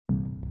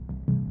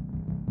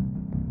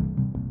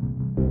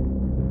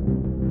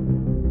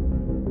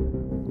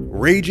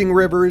Raging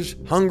rivers,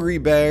 hungry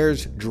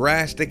bears,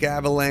 drastic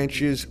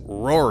avalanches,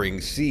 roaring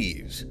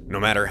seas. No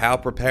matter how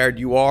prepared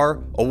you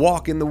are, a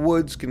walk in the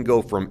woods can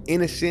go from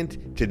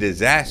innocent to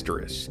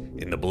disastrous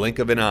in the blink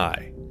of an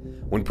eye.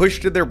 When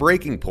pushed to their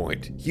breaking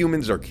point,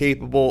 humans are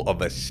capable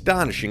of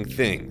astonishing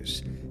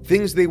things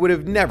they would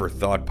have never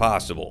thought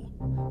possible.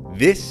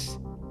 This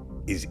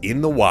is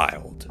In the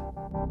Wild.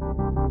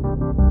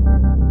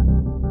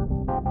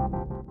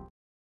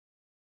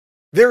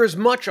 There is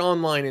much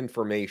online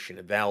information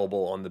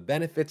available on the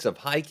benefits of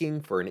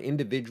hiking for an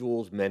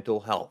individual's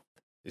mental health,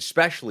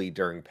 especially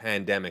during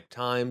pandemic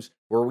times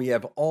where we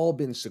have all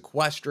been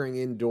sequestering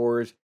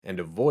indoors and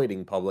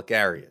avoiding public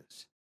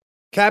areas.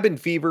 Cabin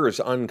fever is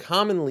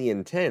uncommonly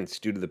intense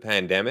due to the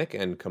pandemic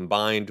and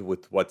combined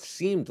with what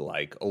seemed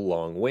like a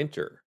long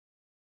winter.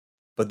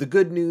 But the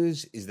good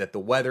news is that the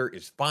weather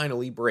is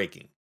finally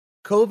breaking.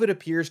 COVID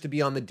appears to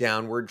be on the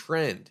downward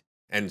trend,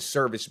 and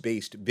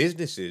service-based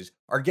businesses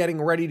are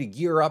getting ready to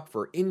gear up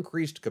for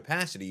increased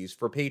capacities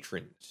for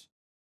patrons.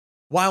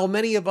 While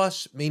many of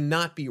us may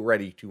not be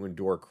ready to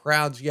endure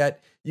crowds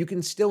yet, you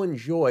can still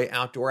enjoy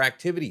outdoor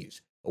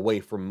activities away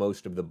from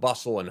most of the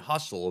bustle and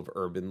hustle of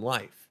urban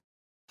life.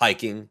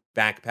 Hiking,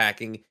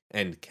 backpacking,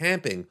 and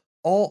camping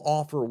all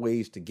offer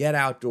ways to get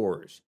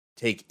outdoors,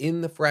 take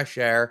in the fresh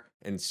air,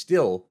 and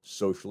still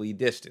socially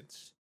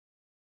distance.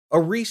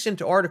 A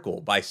recent article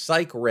by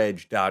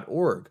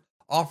PsychReg.org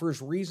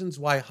offers reasons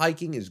why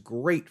hiking is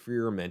great for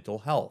your mental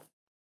health.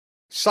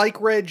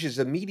 PsychReg is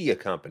a media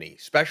company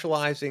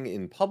specializing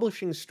in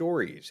publishing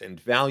stories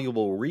and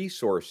valuable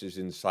resources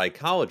in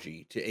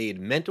psychology to aid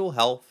mental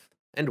health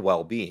and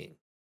well-being.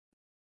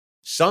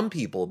 Some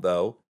people,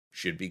 though,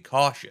 should be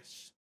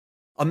cautious.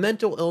 A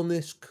mental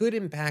illness could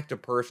impact a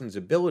person's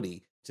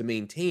ability to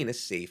maintain a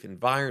safe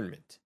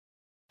environment.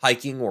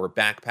 Hiking or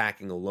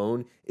backpacking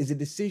alone is a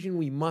decision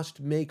we must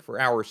make for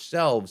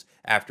ourselves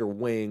after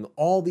weighing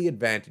all the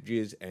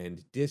advantages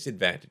and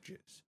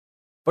disadvantages.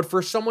 But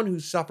for someone who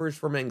suffers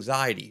from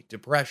anxiety,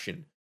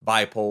 depression,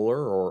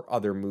 bipolar or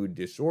other mood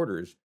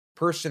disorders,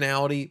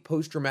 personality,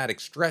 post-traumatic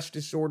stress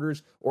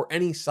disorders, or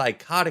any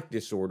psychotic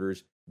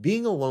disorders,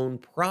 being alone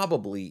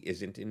probably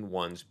isn't in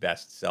one's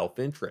best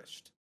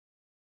self-interest.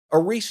 A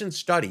recent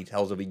study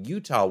tells of a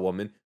Utah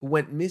woman who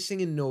went missing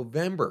in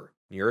November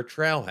near a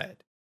trailhead.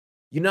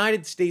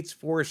 United States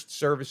Forest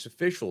Service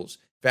officials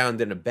found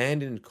an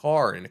abandoned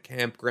car in a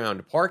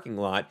campground parking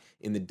lot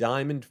in the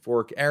Diamond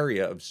Fork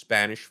area of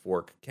Spanish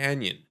Fork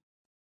Canyon.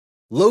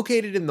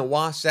 Located in the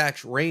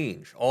Wasatch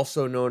Range,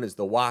 also known as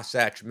the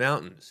Wasatch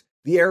Mountains,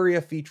 the area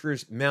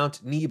features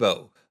Mount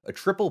Nebo, a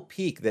triple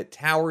peak that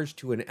towers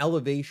to an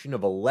elevation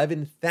of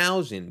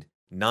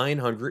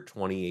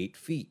 11,928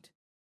 feet.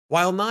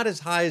 While not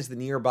as high as the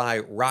nearby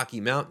Rocky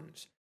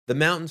Mountains, the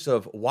mountains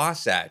of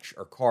Wasatch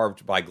are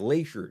carved by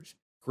glaciers,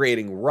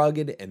 creating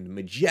rugged and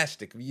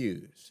majestic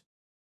views.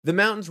 The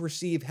mountains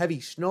receive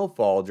heavy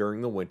snowfall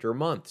during the winter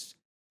months,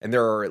 and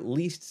there are at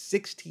least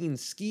 16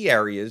 ski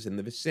areas in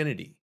the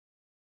vicinity.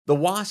 The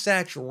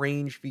Wasatch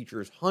Range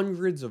features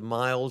hundreds of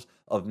miles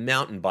of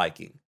mountain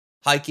biking,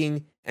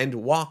 hiking, and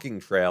walking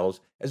trails,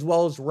 as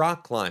well as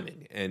rock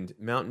climbing and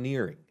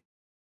mountaineering.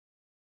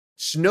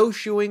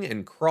 Snowshoeing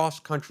and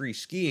cross-country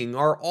skiing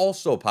are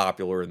also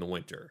popular in the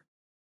winter.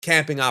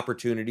 Camping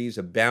opportunities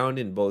abound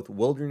in both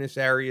wilderness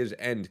areas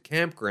and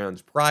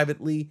campgrounds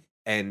privately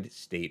and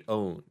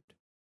state-owned.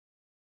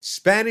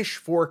 Spanish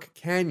Fork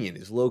Canyon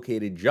is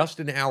located just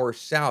an hour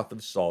south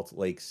of Salt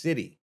Lake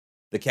City.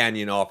 The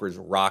canyon offers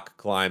rock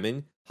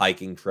climbing,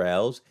 hiking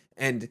trails,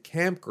 and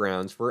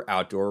campgrounds for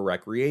outdoor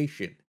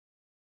recreation.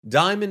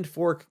 Diamond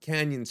Fork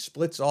Canyon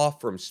splits off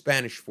from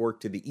Spanish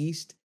Fork to the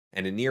east,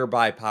 and a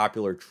nearby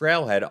popular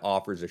trailhead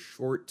offers a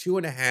short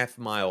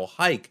 2.5-mile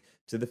hike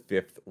to the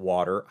Fifth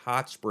Water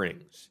Hot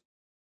Springs.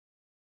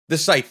 The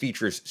site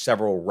features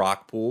several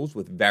rock pools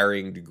with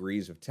varying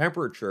degrees of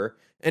temperature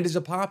and is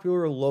a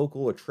popular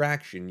local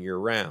attraction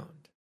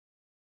year-round.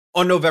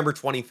 On November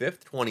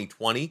 25,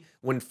 2020,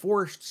 when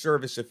Forest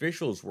Service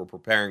officials were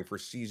preparing for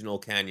seasonal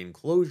canyon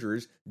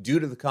closures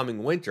due to the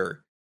coming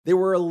winter, they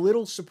were a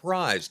little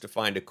surprised to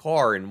find a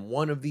car in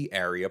one of the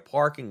area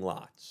parking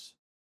lots.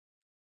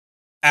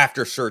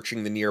 After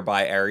searching the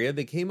nearby area,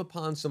 they came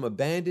upon some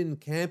abandoned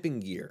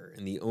camping gear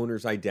and the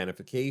owner's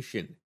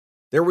identification.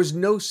 There was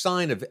no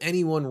sign of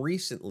anyone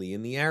recently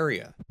in the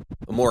area.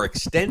 A more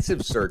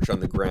extensive search on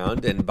the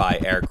ground and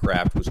by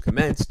aircraft was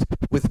commenced,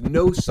 with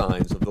no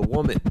signs of the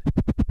woman.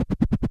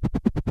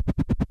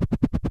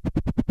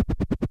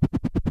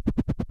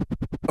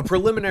 A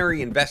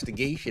preliminary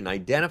investigation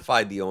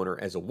identified the owner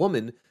as a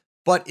woman,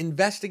 but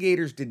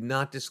investigators did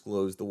not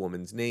disclose the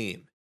woman's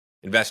name.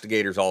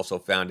 Investigators also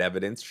found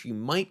evidence she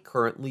might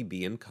currently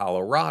be in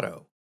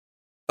Colorado.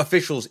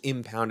 Officials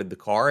impounded the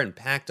car and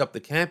packed up the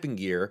camping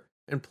gear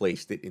and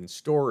placed it in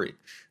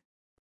storage.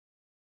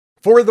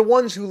 For the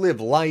ones who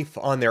live life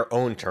on their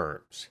own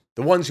terms,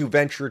 the ones who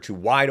venture to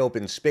wide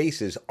open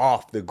spaces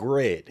off the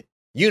grid,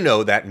 you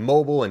know that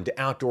mobile and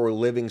outdoor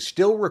living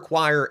still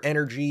require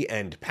energy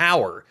and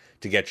power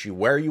to get you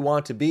where you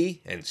want to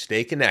be and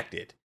stay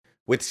connected.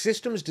 With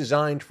systems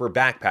designed for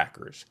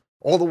backpackers,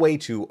 all the way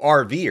to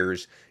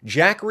RVers,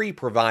 Jackery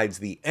provides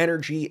the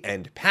energy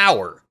and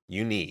power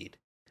you need.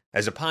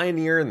 As a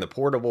pioneer in the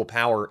portable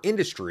power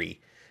industry,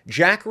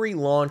 Jackery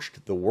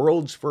launched the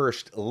world's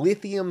first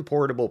lithium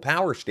portable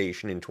power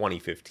station in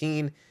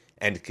 2015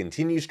 and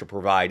continues to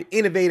provide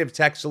innovative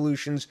tech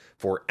solutions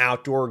for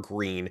outdoor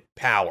green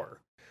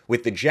power.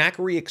 With the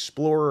Jackery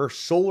Explorer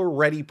Solar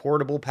Ready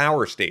Portable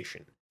Power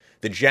Station,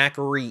 the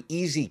Jackery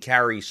Easy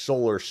Carry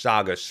Solar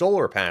Saga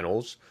solar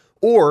panels,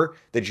 or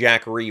the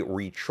Jackery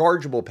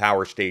rechargeable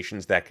power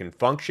stations that can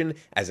function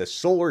as a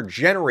solar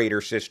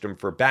generator system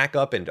for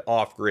backup and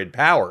off-grid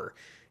power,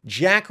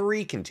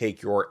 Jackery can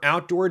take your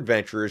outdoor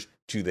adventures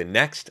to the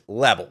next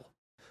level.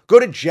 Go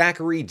to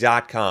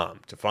Jackery.com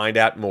to find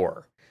out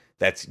more.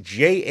 That's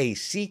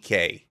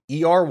Jackery.com.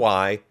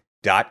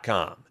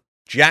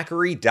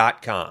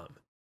 Jackery.com.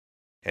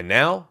 And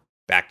now,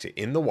 back to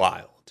In the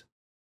Wild.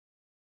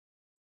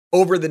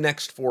 Over the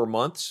next 4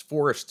 months,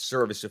 Forest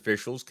Service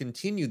officials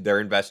continued their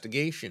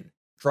investigation,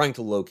 trying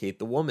to locate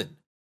the woman.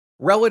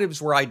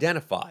 Relatives were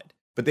identified,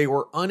 but they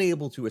were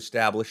unable to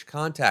establish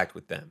contact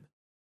with them.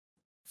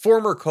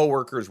 Former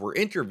coworkers were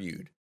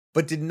interviewed,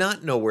 but did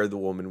not know where the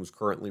woman was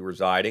currently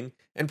residing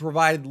and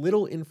provided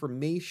little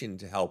information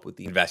to help with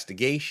the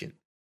investigation.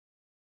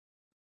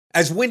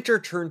 As winter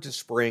turned to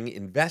spring,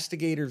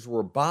 investigators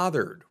were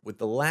bothered with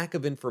the lack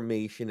of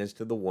information as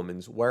to the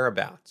woman's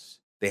whereabouts.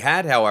 They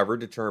had, however,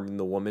 determined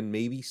the woman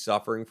may be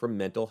suffering from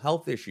mental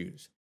health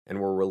issues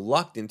and were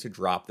reluctant to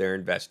drop their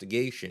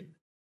investigation.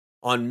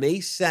 On May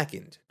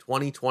 2nd,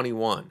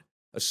 2021,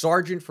 a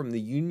sergeant from the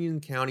Union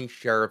County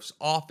Sheriff's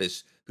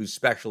Office, whose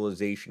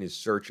specialization is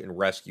search and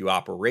rescue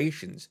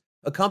operations,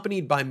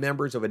 accompanied by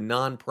members of a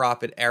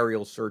nonprofit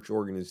aerial search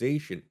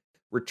organization,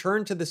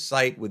 returned to the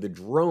site with a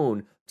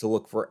drone to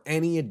look for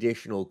any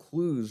additional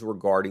clues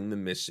regarding the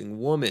missing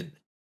woman.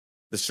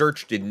 The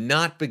search did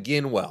not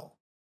begin well.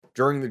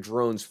 During the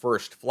drone's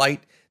first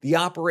flight, the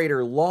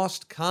operator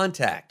lost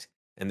contact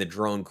and the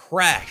drone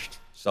crashed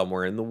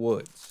somewhere in the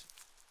woods.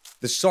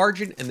 The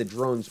sergeant and the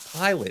drone's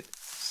pilot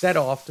set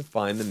off to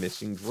find the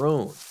missing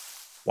drone.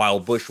 While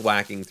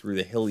bushwhacking through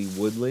the hilly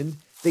woodland,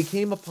 they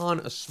came upon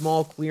a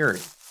small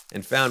clearing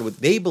and found what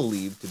they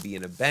believed to be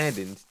an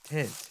abandoned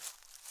tent.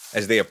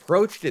 As they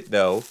approached it,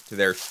 though, to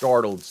their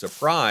startled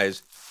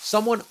surprise,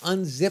 someone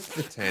unzipped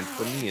the tent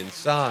from the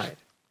inside.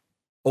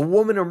 A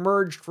woman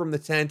emerged from the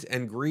tent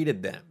and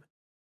greeted them.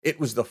 It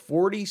was the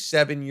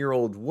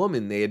 47-year-old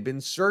woman they had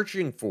been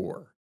searching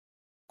for.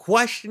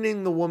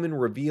 Questioning the woman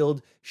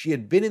revealed she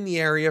had been in the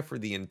area for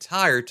the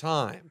entire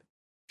time.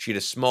 She had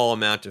a small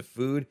amount of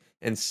food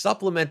and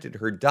supplemented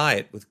her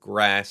diet with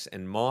grass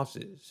and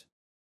mosses.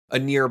 A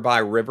nearby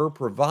river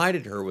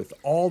provided her with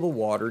all the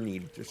water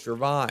needed to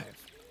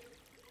survive.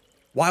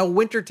 While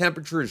winter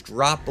temperatures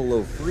drop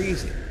below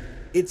freezing,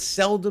 it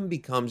seldom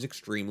becomes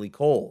extremely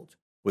cold,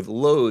 with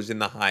lows in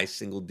the high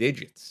single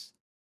digits.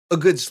 A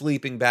good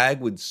sleeping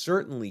bag would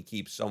certainly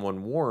keep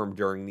someone warm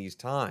during these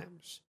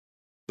times.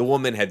 The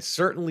woman had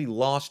certainly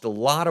lost a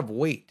lot of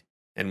weight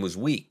and was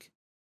weak.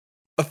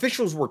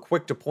 Officials were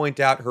quick to point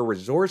out her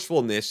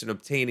resourcefulness in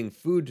obtaining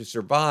food to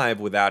survive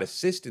without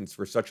assistance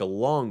for such a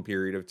long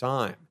period of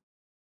time,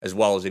 as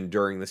well as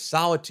enduring the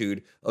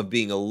solitude of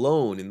being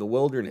alone in the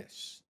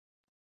wilderness.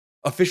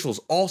 Officials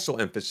also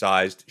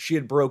emphasized she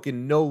had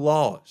broken no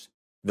laws,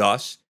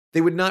 thus, they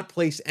would not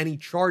place any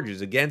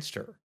charges against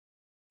her.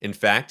 In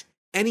fact,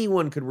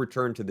 anyone could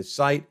return to the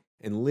site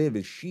and live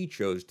as she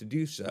chose to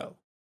do so.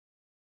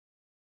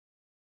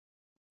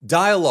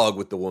 Dialogue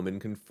with the woman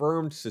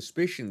confirmed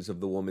suspicions of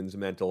the woman's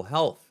mental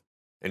health,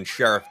 and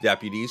sheriff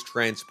deputies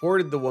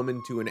transported the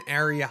woman to an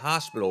area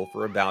hospital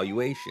for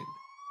evaluation.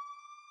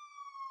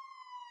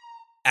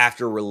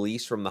 After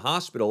release from the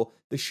hospital,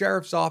 the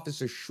sheriff's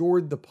office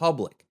assured the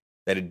public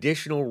that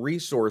additional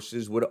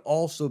resources would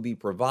also be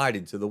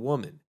provided to the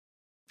woman,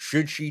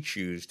 should she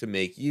choose to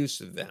make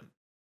use of them.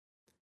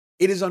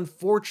 It is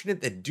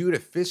unfortunate that due to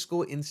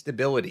fiscal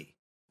instability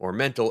or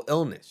mental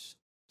illness,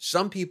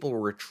 some people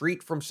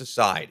retreat from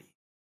society,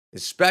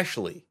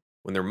 especially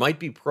when there might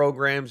be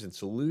programs and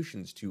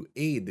solutions to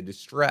aid the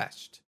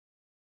distressed.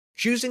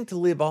 Choosing to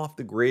live off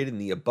the grid in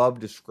the above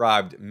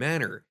described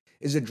manner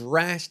is a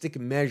drastic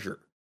measure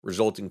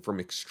resulting from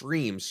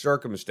extreme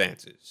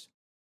circumstances.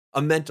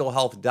 A mental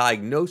health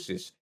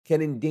diagnosis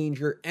can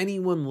endanger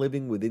anyone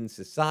living within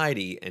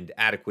society and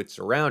adequate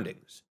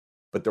surroundings,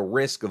 but the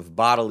risk of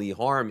bodily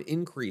harm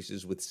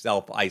increases with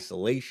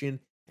self-isolation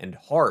and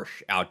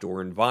harsh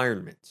outdoor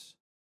environments.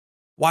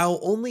 While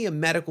only a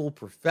medical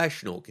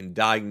professional can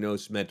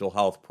diagnose mental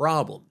health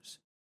problems,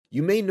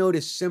 you may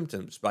notice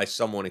symptoms by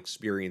someone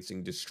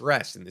experiencing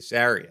distress in this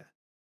area.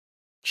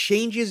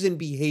 Changes in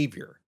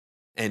behavior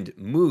and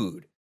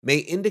mood may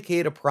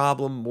indicate a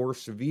problem more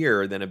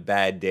severe than a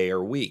bad day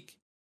or week,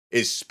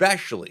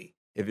 especially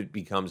if it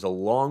becomes a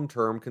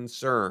long-term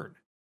concern.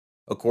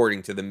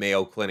 According to the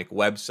Mayo Clinic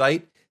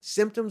website,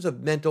 symptoms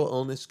of mental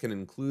illness can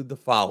include the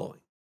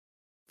following: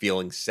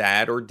 feeling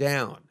sad or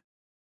down,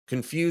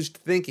 confused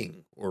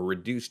thinking or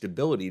reduced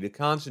ability to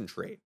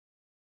concentrate,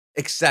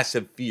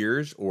 excessive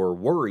fears or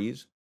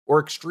worries, or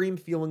extreme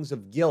feelings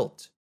of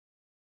guilt,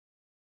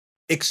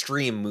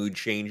 extreme mood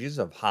changes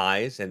of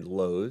highs and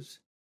lows,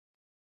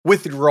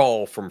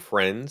 withdrawal from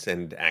friends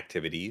and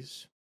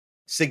activities,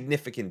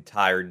 significant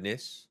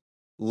tiredness,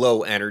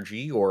 low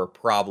energy or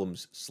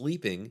problems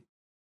sleeping,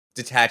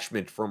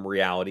 detachment from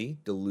reality,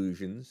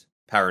 delusions,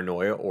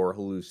 paranoia or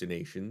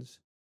hallucinations,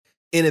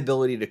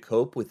 inability to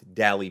cope with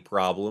daily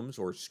problems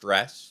or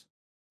stress,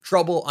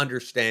 trouble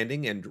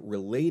understanding and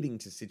relating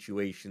to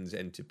situations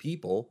and to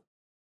people,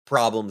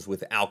 problems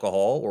with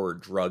alcohol or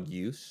drug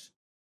use,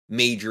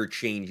 major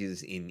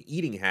changes in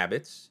eating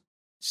habits,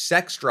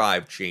 sex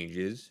drive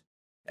changes,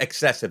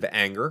 excessive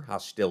anger,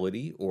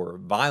 hostility, or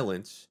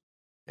violence,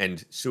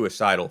 and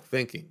suicidal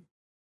thinking.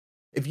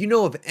 If you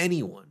know of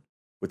anyone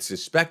with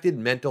suspected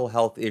mental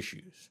health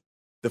issues,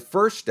 the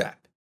first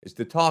step is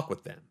to talk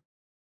with them.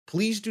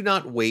 Please do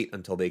not wait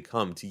until they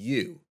come to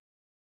you.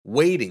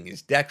 Waiting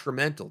is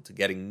detrimental to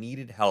getting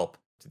needed help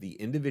to the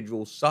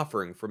individual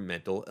suffering from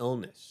mental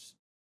illness.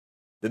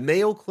 The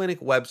Mayo Clinic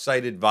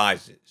website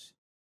advises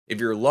if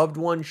your loved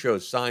one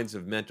shows signs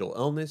of mental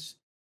illness,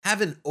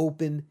 have an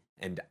open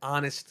and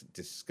honest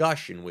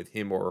discussion with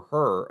him or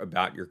her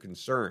about your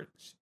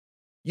concerns.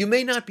 You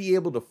may not be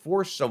able to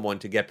force someone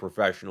to get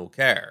professional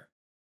care,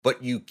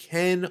 but you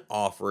can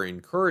offer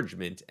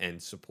encouragement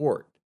and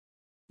support.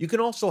 You can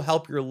also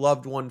help your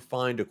loved one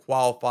find a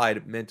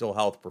qualified mental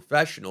health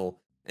professional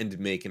and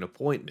make an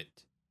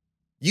appointment.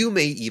 You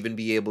may even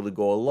be able to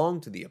go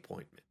along to the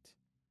appointment.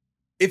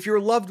 If your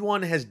loved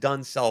one has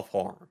done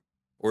self-harm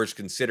or is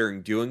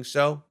considering doing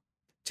so,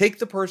 take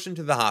the person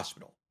to the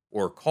hospital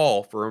or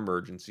call for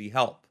emergency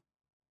help.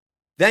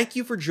 Thank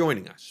you for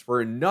joining us for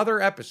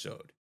another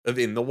episode of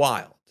In the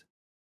Wild.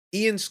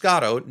 Ian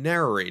Scotto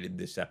narrated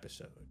this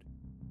episode.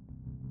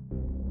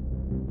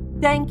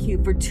 Thank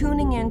you for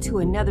tuning in to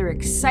another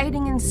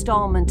exciting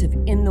installment of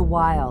In the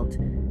Wild.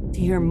 To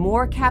hear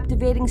more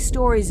captivating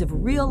stories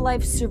of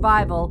real-life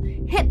survival,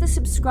 hit the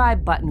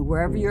subscribe button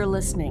wherever you're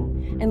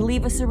listening and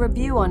leave us a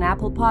review on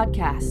Apple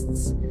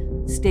Podcasts.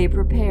 Stay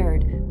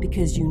prepared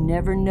because you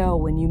never know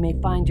when you may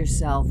find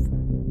yourself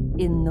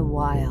in the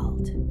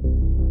wild.